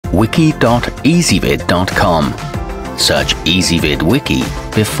wike.ezvid.com. Search Ezvid Wiki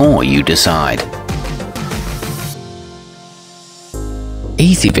before you decide.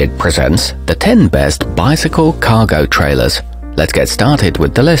 Ezvid presents the 10 best bicycle cargo trailers. Let's get started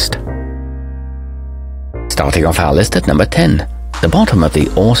with the list. Starting off our list at number 10. The bottom of the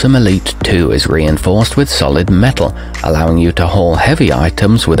aosom Elite 2 is reinforced with solid metal, allowing you to haul heavy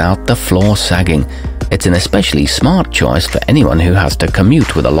items without the floor sagging. It's an especially smart choice for anyone who has to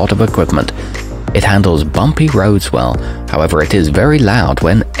commute with a lot of equipment. It handles bumpy roads well, however it is very loud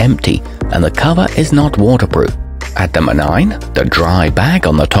when empty, and the cover is not waterproof. At number 9, the dry bag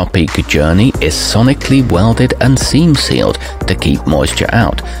on the topeak journey is sonically welded and seam sealed to keep moisture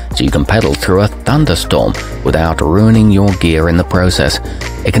out, so you can pedal through a thunderstorm without ruining your gear in the process.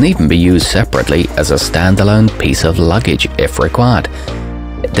 It can even be used separately as a standalone piece of luggage if required.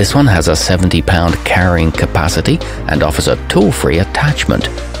 This one has a 70-pound carrying capacity and offers a tool-free attachment,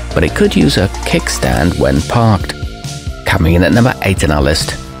 but it could use a kickstand when parked. Coming in at number 8 in our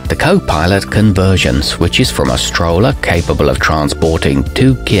list, the copilot conversion switches from a stroller capable of transporting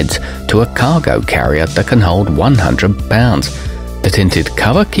 2 kids to a cargo carrier that can hold 100 pounds. The tinted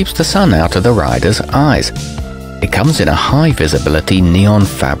cover keeps the sun out of the rider's eyes. It comes in a high-visibility neon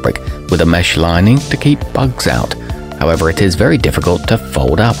fabric with a mesh lining to keep bugs out. However, it is very difficult to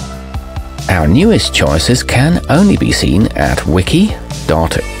fold up. Our newest choices can only be seen at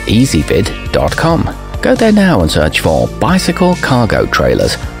wiki.ezvid.com. Go there now and search for bicycle cargo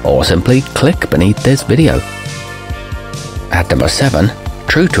trailers, or simply click beneath this video. At number 7,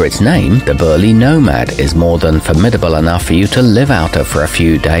 true to its name, the burley nomad is more than formidable enough for you to live out of for a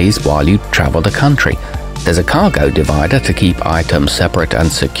few days while you travel the country. There's a cargo divider to keep items separate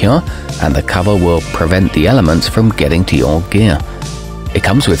and secure, and the cover will prevent the elements from getting to your gear. It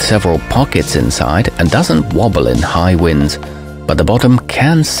comes with several pockets inside and doesn't wobble in high winds, but the bottom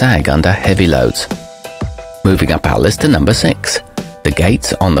can sag under heavy loads. Moving up our list to number 6. The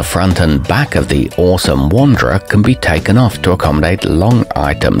gates on the front and back of the aosom Wanderer can be taken off to accommodate long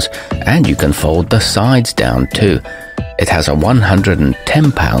items, and you can fold the sides down too. It has a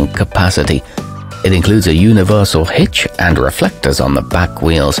 110-pound capacity. It includes a universal hitch and reflectors on the back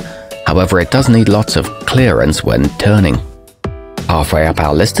wheels. However, it does need lots of clearance when turning. Halfway up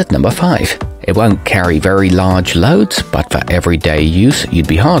our list at number 5. It won't carry very large loads, but for everyday use, you'd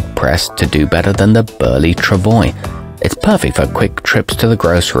be hard-pressed to do better than the burley travoy. It's perfect for quick trips to the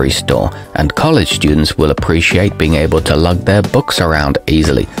grocery store, and college students will appreciate being able to lug their books around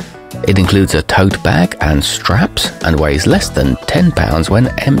easily. It includes a tote bag and straps, and weighs less than 10 pounds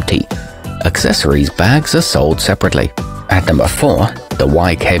when empty. Accessories bags are sold separately. At number 4, the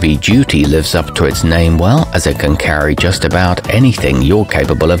wike heavy duty lives up to its name well, as it can carry just about anything you're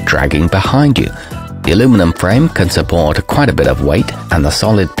capable of dragging behind you. The aluminum frame can support quite a bit of weight, and the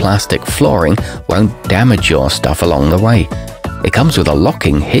solid plastic flooring won't damage your stuff along the way. It comes with a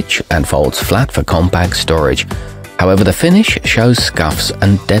locking hitch and folds flat for compact storage. However, the finish shows scuffs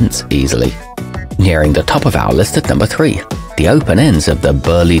and dents easily. Nearing the top of our list at number 3. The open ends of the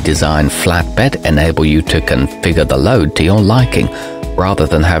burley design flatbed enable you to configure the load to your liking, rather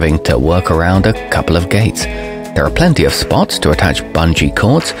than having to work around a couple of gates. There are plenty of spots to attach bungee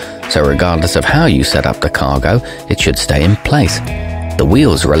cords, so regardless of how you set up the cargo, it should stay in place. The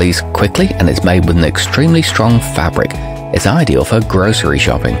wheels release quickly and it's made with an extremely strong fabric. It's ideal for grocery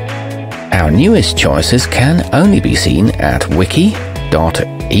shopping. Our newest choices can only be seen at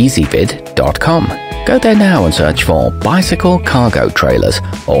wiki.ezvid.com. Go there now and search for bicycle cargo trailers,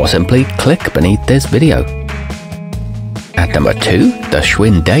 or simply click beneath this video. At number 2, the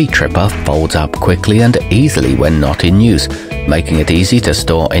Schwinn Day Tripper folds up quickly and easily when not in use, making it easy to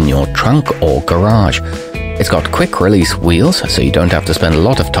store in your trunk or garage. It's got quick release wheels, so you don't have to spend a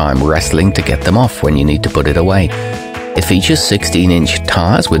lot of time wrestling to get them off when you need to put it away. It features 16-inch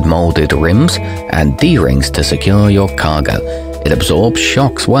tires with molded rims and D-rings to secure your cargo. It absorbs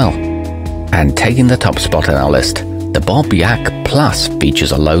shocks well. And taking the top spot on our list, the Bob Yak Plus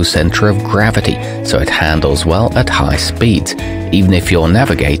features a low center of gravity, so it handles well at high speeds, even if you're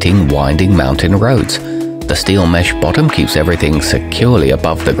navigating winding mountain roads. The steel mesh bottom keeps everything securely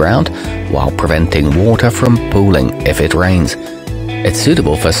above the ground, while preventing water from pooling if it rains. It's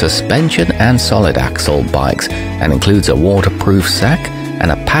suitable for suspension and solid axle bikes, and includes a waterproof sack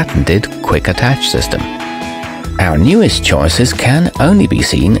and a patented quick attach system. Our newest choices can only be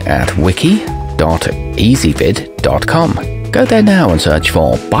seen at wiki.ezvid.com. Go there now and search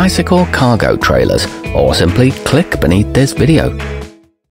for bicycle cargo trailers, or simply click beneath this video.